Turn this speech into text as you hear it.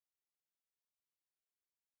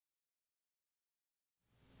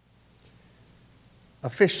a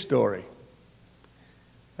fish story,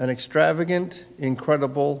 an extravagant,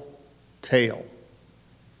 incredible tale.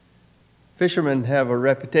 Fishermen have a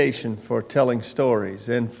reputation for telling stories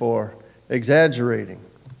and for exaggerating.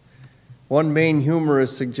 One main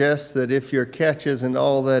humorist suggests that if your catch isn't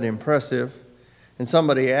all that impressive and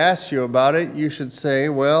somebody asks you about it, you should say,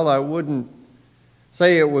 well, I wouldn't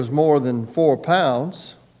say it was more than 4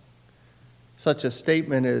 pounds. Such a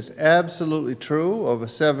statement is absolutely true of a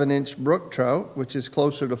 7-inch brook trout, which is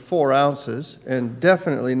closer to 4 ounces and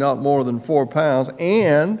definitely not more than 4 pounds.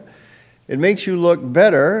 And it makes you look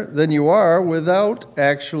better than you are without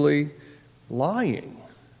actually lying.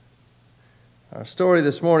 Our story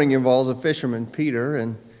this morning involves a fisherman, Peter,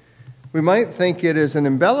 and we might think it is an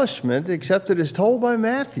embellishment, except it is told by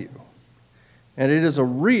Matthew. And it is a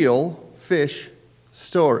real fish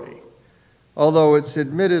story. Although it's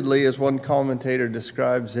admittedly, as one commentator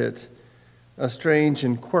describes it, a strange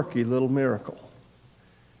and quirky little miracle.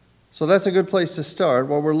 So that's a good place to start.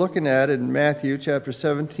 What we're looking at in Matthew chapter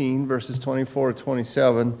 17, verses 24 to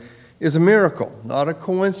 27, is a miracle. Not a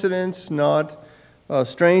coincidence, not a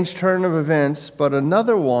strange turn of events, but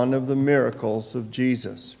another one of the miracles of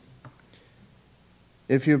Jesus.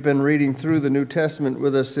 If you've been reading through the New Testament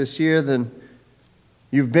with us this year, then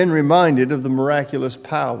you've been reminded of the miraculous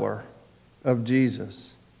power of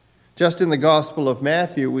Jesus. Just in the Gospel of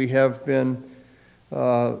Matthew, we have been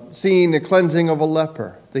seeing the cleansing of a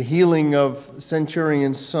leper, the healing of the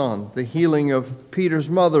centurion's son, the healing of Peter's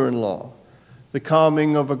mother-in-law, the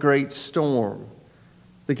calming of a great storm,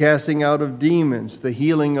 the casting out of demons, the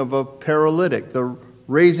healing of a paralytic, the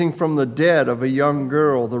raising from the dead of a young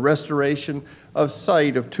girl, the restoration of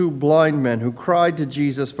sight of 2 blind men who cried to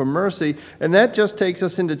Jesus for mercy. And that just takes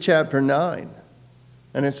us into chapter 9.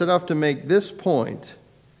 And it's enough to make this point.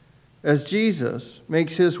 As Jesus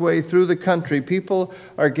makes his way through the country, people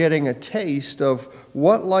are getting a taste of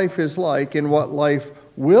what life is like and what life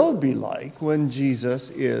will be like when Jesus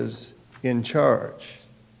is in charge.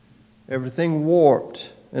 Everything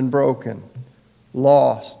warped and broken,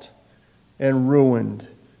 lost and ruined,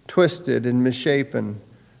 twisted and misshapen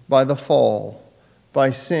by the fall, by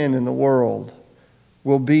sin in the world,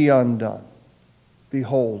 will be undone.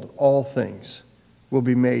 Behold, all things will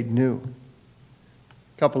be made new.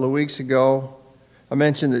 A couple of weeks ago, I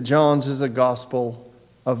mentioned that John's is a gospel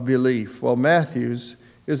of belief. Well, Matthew's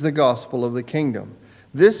is the gospel of the kingdom.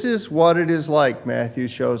 This is what it is like, Matthew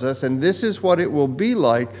shows us, and this is what it will be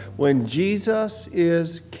like when Jesus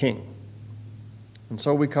is king. And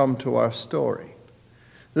so we come to our story.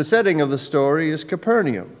 The setting of the story is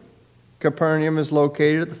Capernaum. Capernaum is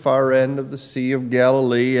located at the far end of the Sea of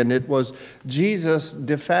Galilee, and it was Jesus'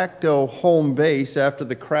 de facto home base after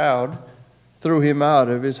the crowd threw him out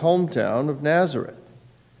of his hometown of Nazareth.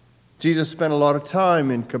 Jesus spent a lot of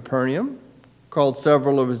time in Capernaum, called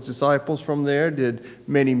several of his disciples from there, did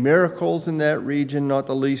many miracles in that region, not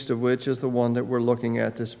the least of which is the one that we're looking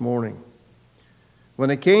at this morning. When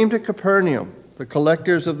it came to Capernaum, the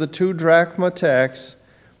collectors of the 2 drachma tax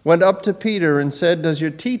went up to Peter and said, "Does your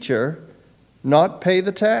teacher not pay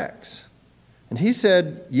the tax?" And he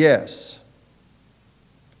said, "Yes."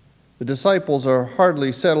 The disciples are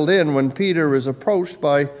hardly settled in when Peter is approached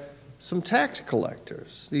by some tax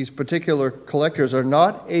collectors. These particular collectors are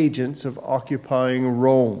not agents of occupying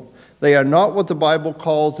Rome. They are not what the Bible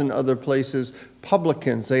calls in other places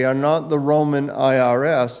publicans. They are not the Roman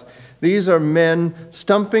IRS. These are men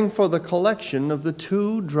stumping for the collection of the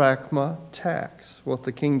 2 drachma tax, what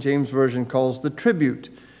the King James Version calls the tribute.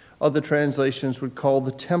 Other translations would call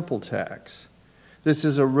the temple tax. This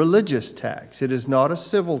is a religious tax. It is not a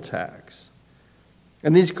civil tax.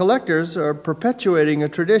 And these collectors are perpetuating a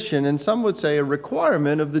tradition, and some would say a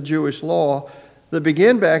requirement of the Jewish law that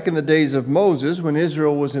began back in the days of Moses when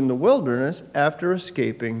Israel was in the wilderness after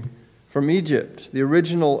escaping from Egypt. The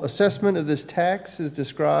original assessment of this tax is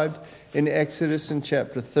described in Exodus in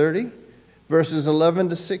chapter 30, verses 11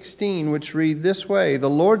 to 16, which read this way: "The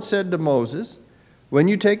Lord said to Moses, when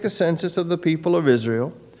you take the census of the people of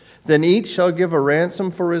Israel, then each shall give a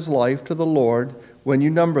ransom for his life to the Lord when you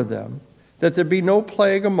number them, that there be no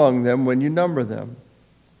plague among them when you number them.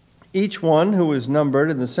 Each one who is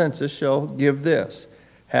numbered in the census shall give this,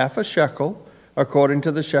 half a shekel, according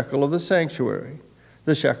to the shekel of the sanctuary.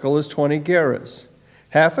 The shekel is 20 gerahs.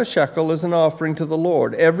 Half a shekel is an offering to the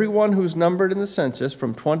Lord. Everyone who's numbered in the census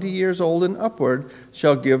from 20 years old and upward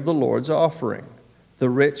shall give the Lord's offering. The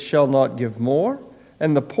rich shall not give more,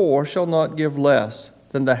 and the poor shall not give less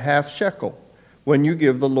than the half shekel when you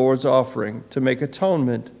give the Lord's offering to make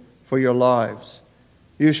atonement for your lives.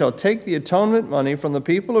 You shall take the atonement money from the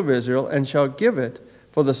people of Israel and shall give it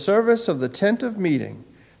for the service of the tent of meeting,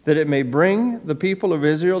 that it may bring the people of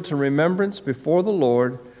Israel to remembrance before the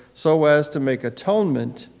Lord, so as to make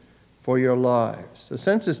atonement for your lives. The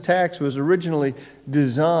census tax was originally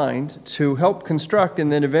designed to help construct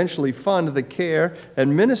and then eventually fund the care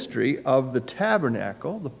and ministry of the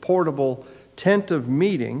tabernacle, the portable tent of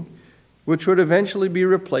meeting, which would eventually be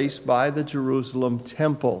replaced by the Jerusalem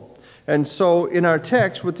temple. And so in our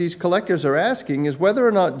text, what these collectors are asking is whether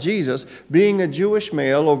or not Jesus, being a Jewish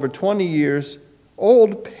male over 20 years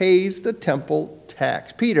old, pays the temple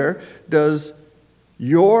tax. Peter, does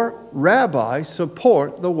your rabbi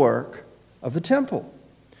support the work of the temple?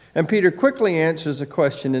 And Peter quickly answers a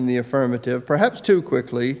question in the affirmative, perhaps too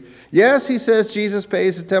quickly. Yes, he says Jesus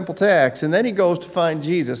pays the temple tax, and then he goes to find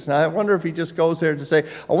Jesus. And I wonder if he just goes there to say,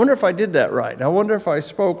 I wonder if I did that right. I wonder if I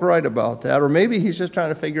spoke right about that. Or maybe he's just trying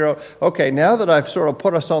to figure out, okay, now that I've sort of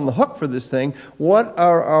put us on the hook for this thing, what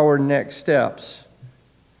are our next steps?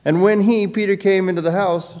 And when Peter, came into the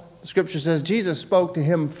house, Scripture says Jesus spoke to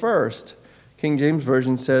him first. King James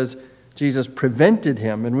Version says Jesus prevented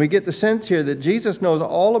him. And we get the sense here that Jesus knows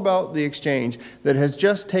all about the exchange that has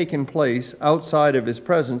just taken place outside of his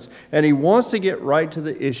presence, and he wants to get right to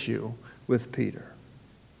the issue with Peter.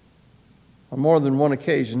 On more than one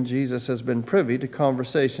occasion, Jesus has been privy to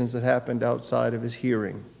conversations that happened outside of his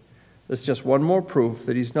hearing. That's just one more proof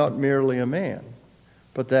that he's not merely a man,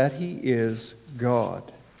 but that he is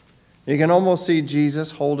God. You can almost see Jesus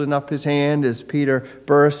holding up his hand as Peter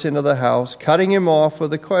bursts into the house, cutting him off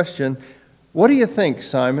with a question. What do you think,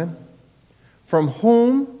 Simon? From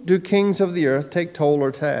whom do kings of the earth take toll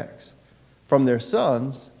or tax? From their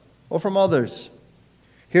sons or from others?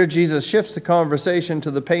 Here Jesus shifts the conversation to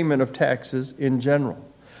the payment of taxes in general.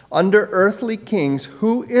 Under earthly kings,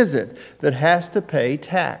 who is it that has to pay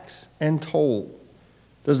tax and toll?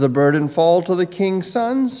 Does the burden fall to the king's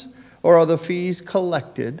sons, or are the fees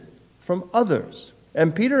collected from others?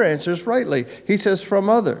 And Peter answers rightly. He says from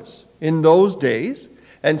others. In those days,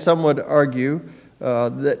 and some would argue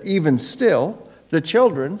that even still, the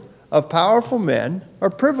children of powerful men are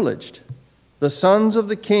privileged. The sons of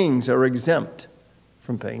the kings are exempt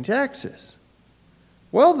from paying taxes.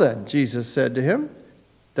 Well then, Jesus said to him,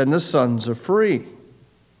 then the sons are free.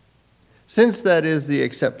 Since that is the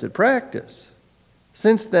accepted practice,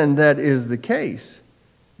 since then that is the case,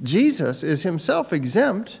 Jesus is himself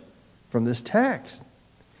exempt from this tax.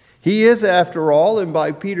 He is, after all, and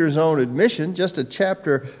by Peter's own admission, just a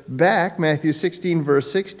chapter back, Matthew 16,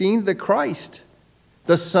 verse 16, the Christ,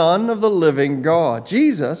 the Son of the living God.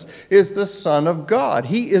 Jesus is the Son of God.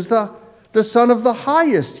 He is the Son of the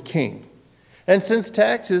highest King. And since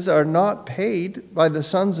taxes are not paid by the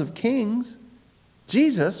sons of kings,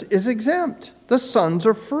 Jesus is exempt. The sons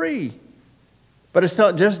are free. But it's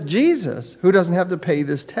not just Jesus who doesn't have to pay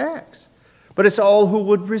this tax, but it's all who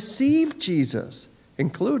would receive Jesus,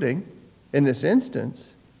 including, in this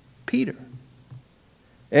instance, Peter.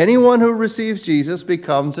 Anyone who receives Jesus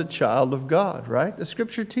becomes a child of God, right? The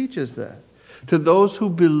Scripture teaches that. To those who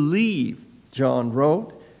believe, John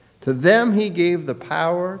wrote, to them he gave the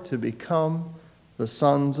power to become the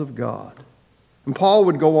sons of God. And Paul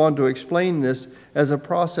would go on to explain this as a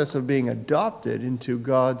process of being adopted into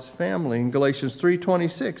God's family in Galatians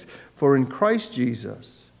 3:26. For in Christ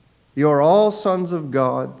Jesus, you are all sons of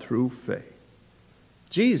God through faith.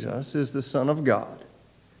 Jesus is the Son of God.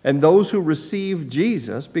 And those who receive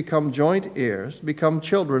Jesus become joint heirs, become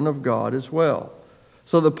children of God as well.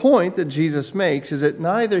 So the point that Jesus makes is that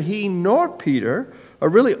neither he nor Peter are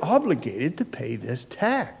really obligated to pay this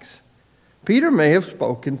tax. Peter may have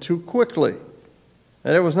spoken too quickly.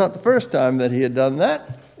 And it was not the first time that he had done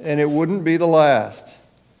that, and it wouldn't be the last.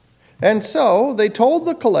 And so they told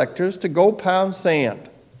the collectors to go pound sand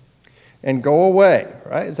and go away,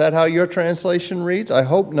 right? Is that how your translation reads? I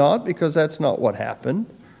hope not, because that's not what happened.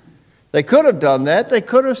 They could have done that. They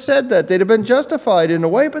could have said that. They'd have been justified in a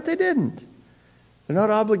way, but they didn't. They're not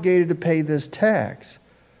obligated to pay this tax.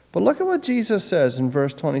 But look at what Jesus says in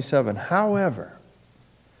verse 27. However,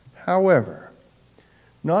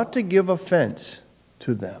 not to give offense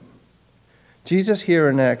to them. Jesus here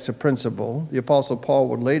enacts a principle the Apostle Paul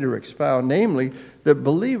would later expound, namely that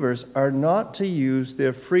believers are not to use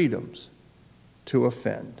their freedoms to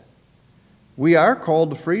offend. We are called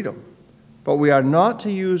to freedom, but we are not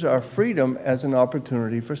to use our freedom as an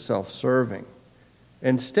opportunity for self-serving.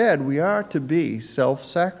 Instead, we are to be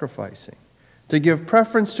self-sacrificing, to give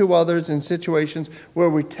preference to others in situations where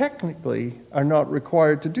we technically are not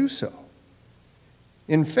required to do so.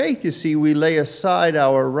 In faith, you see, we lay aside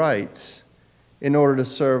our rights in order to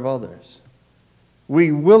serve others.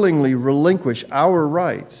 We willingly relinquish our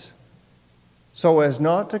rights so as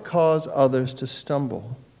not to cause others to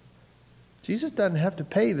stumble. Jesus doesn't have to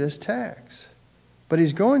pay this tax, but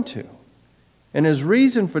he's going to. And his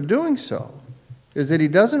reason for doing so is that he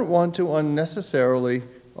doesn't want to unnecessarily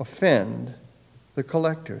offend the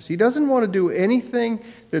collectors. He doesn't want to do anything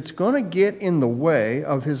that's going to get in the way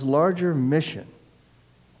of his larger mission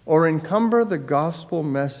or encumber the gospel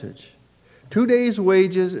message. 2 days'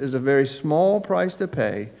 wages is a very small price to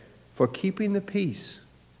pay for keeping the peace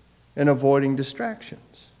and avoiding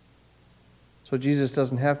distractions. So Jesus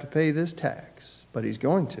doesn't have to pay this tax, but he's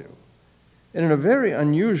going to, and in a very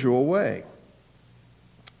unusual way.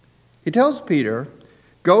 He tells Peter,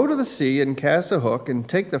 "Go to the sea and cast a hook and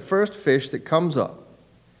take the first fish that comes up.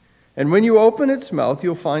 And when you open its mouth,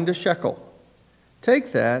 you'll find a shekel.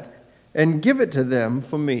 Take that and give it to them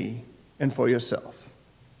for me and for yourself."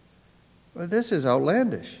 Well, this is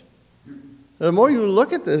outlandish. The more you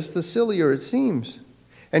look at this, the sillier it seems.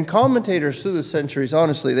 And commentators through the centuries,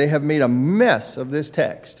 honestly, they have made a mess of this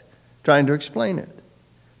text, trying to explain it.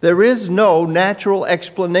 There is no natural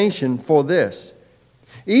explanation for this.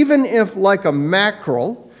 Even if, like a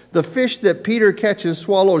mackerel, the fish that Peter catches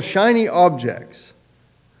swallows shiny objects,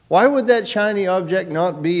 why would that shiny object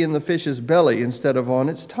not be in the fish's belly instead of on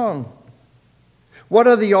its tongue? What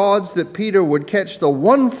are the odds that Peter would catch the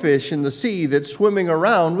one fish in the sea that's swimming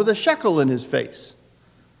around with a shekel in his face?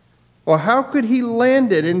 Or how could he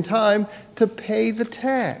land it in time to pay the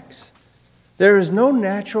tax? There is no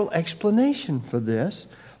natural explanation for this,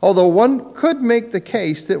 although one could make the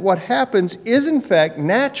case that what happens is in fact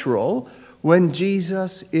natural when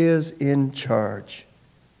Jesus is in charge.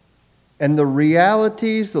 And the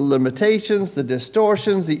realities, the limitations, the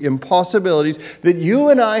distortions, the impossibilities that you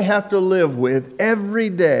and I have to live with every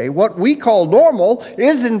day, what we call normal,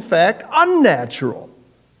 is in fact unnatural.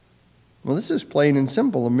 Well, this is plain and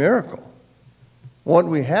simple a miracle. What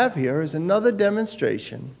we have here is another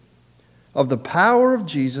demonstration of the power of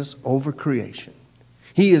Jesus over creation.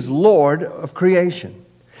 He is Lord of creation.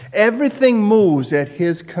 Everything moves at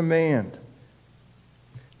his command.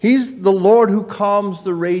 He's the Lord who calms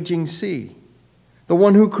the raging sea, the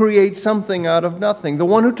one who creates something out of nothing, the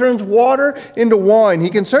one who turns water into wine.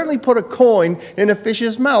 He can certainly put a coin in a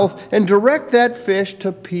fish's mouth and direct that fish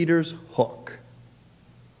to Peter's hook.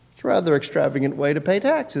 It's a rather extravagant way to pay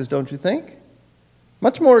taxes, don't you think?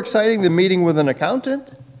 Much more exciting than meeting with an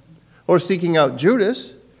accountant or seeking out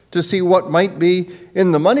Judas to see what might be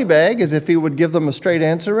in the money bag, as if he would give them a straight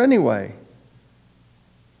answer anyway.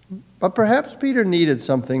 But perhaps Peter needed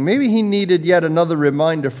something. Maybe he needed yet another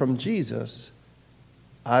reminder from Jesus.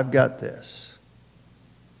 I've got this.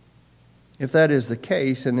 If that is the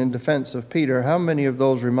case, and in defense of Peter, how many of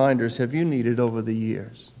those reminders have you needed over the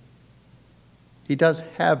years? He does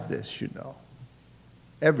have this, you know.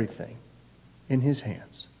 Everything in his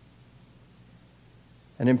hands.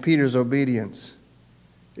 And in Peter's obedience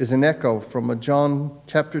is an echo from a John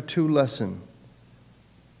chapter 2 lesson.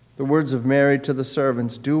 The words of Mary to the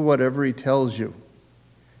servants, do whatever he tells you.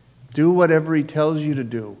 Do whatever he tells you to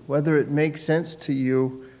do, whether it makes sense to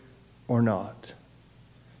you or not.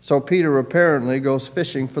 So Peter apparently goes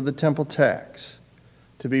fishing for the temple tax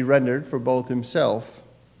to be rendered for both himself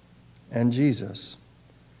and Jesus.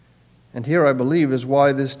 And here, I believe, is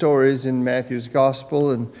why this story is in Matthew's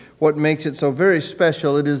gospel, and what makes it so very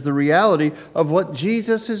special. It is the reality of what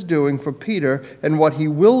Jesus is doing for Peter and what he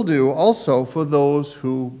will do also for those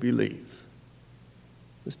who believe.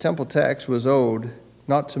 This temple tax was owed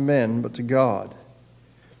not to men, but to God.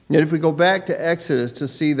 Yet if we go back to Exodus to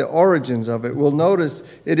see the origins of it, we'll notice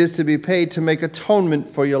it is to be paid to make atonement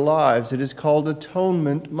for your lives. It is called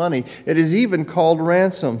atonement money. It is even called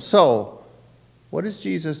ransom. So, what is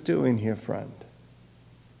Jesus doing here, friend?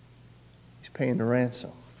 He's paying the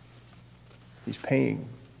ransom. He's paying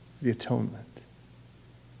the atonement.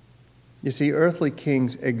 You see, earthly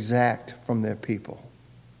kings exact from their people.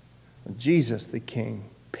 Jesus, the king,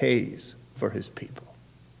 pays for his people.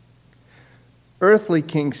 Earthly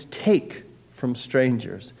kings take from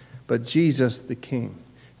strangers, but Jesus, the king,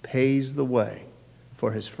 pays the way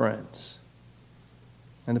for his friends.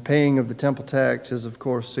 And the paying of the temple tax is, of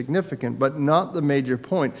course, significant, but not the major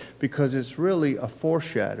point, because it's really a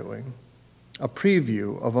foreshadowing, a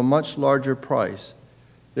preview of a much larger price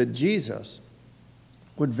that Jesus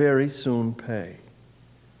would very soon pay.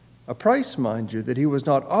 A price, mind you, that he was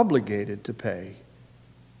not obligated to pay,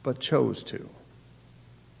 but chose to.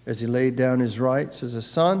 As he laid down his rights as a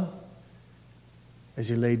son, as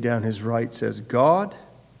he laid down his rights as God,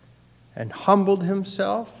 and humbled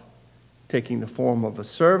himself, taking the form of a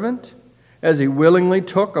servant, as he willingly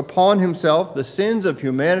took upon himself the sins of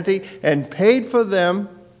humanity and paid for them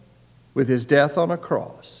with his death on a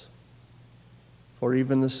cross. For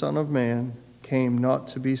even the Son of Man came not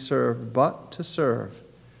to be served, but to serve,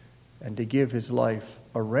 and to give his life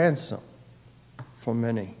a ransom for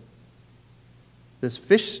many. This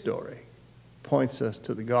fish story points us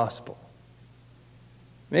to the gospel.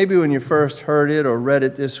 Maybe when you first heard it or read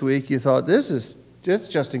it this week, you thought, it's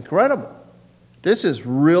just incredible. This is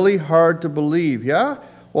really hard to believe, yeah?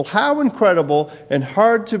 Well, how incredible and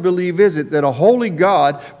hard to believe is it that a holy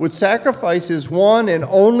God would sacrifice his one and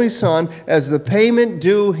only Son as the payment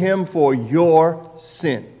due him for your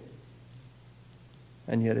sin?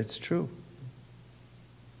 And yet it's true.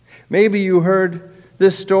 Maybe you heard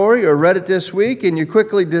this story or read it this week and you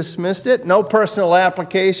quickly dismissed it. No personal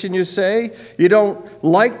application, you say. You don't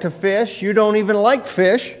like to fish. You don't even like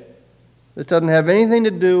fish. It doesn't have anything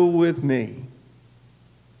to do with me.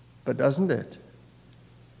 But doesn't it?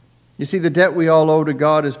 You see, the debt we all owe to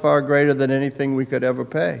God is far greater than anything we could ever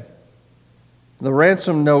pay. The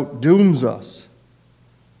ransom note dooms us.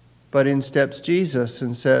 But in steps Jesus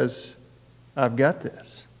and says, I've got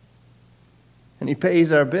this. And he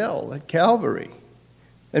pays our bill at Calvary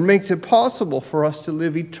and makes it possible for us to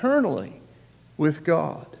live eternally with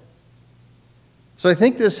God. So I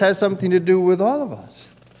think this has something to do with all of us,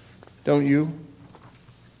 don't you?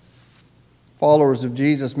 Followers of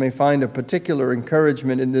Jesus may find a particular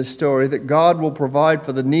encouragement in this story that God will provide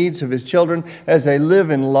for the needs of his children as they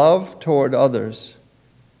live in love toward others.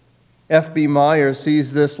 F.B. Meyer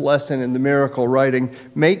sees this lesson in the miracle, writing,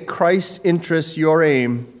 "Make Christ's interests your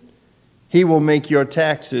aim. He will make your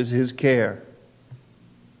taxes his care."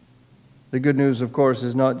 The good news, of course,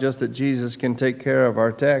 is not just that Jesus can take care of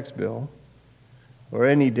our tax bill or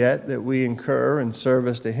any debt that we incur in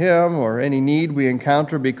service to him or any need we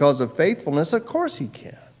encounter because of faithfulness. Of course he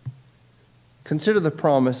can. Consider the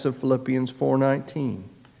promise of Philippians 4:19.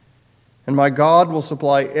 "And my God will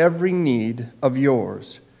supply every need of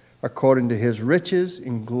yours according to his riches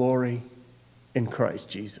in glory in Christ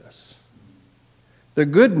Jesus." The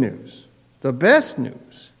good news, the best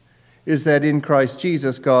news, is that in Christ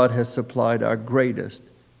Jesus, God has supplied our greatest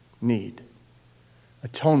need.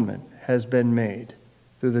 Atonement has been made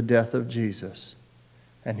through the death of Jesus,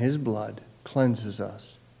 and his blood cleanses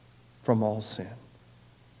us from all sin.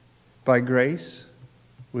 By grace,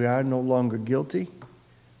 we are no longer guilty,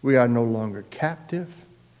 we are no longer captive,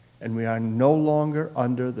 and we are no longer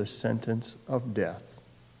under the sentence of death.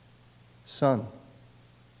 Son,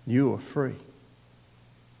 you are free.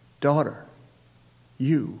 Daughter,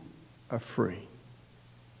 you are free.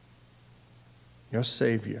 Your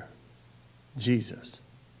Savior, Jesus,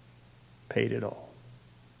 paid it all.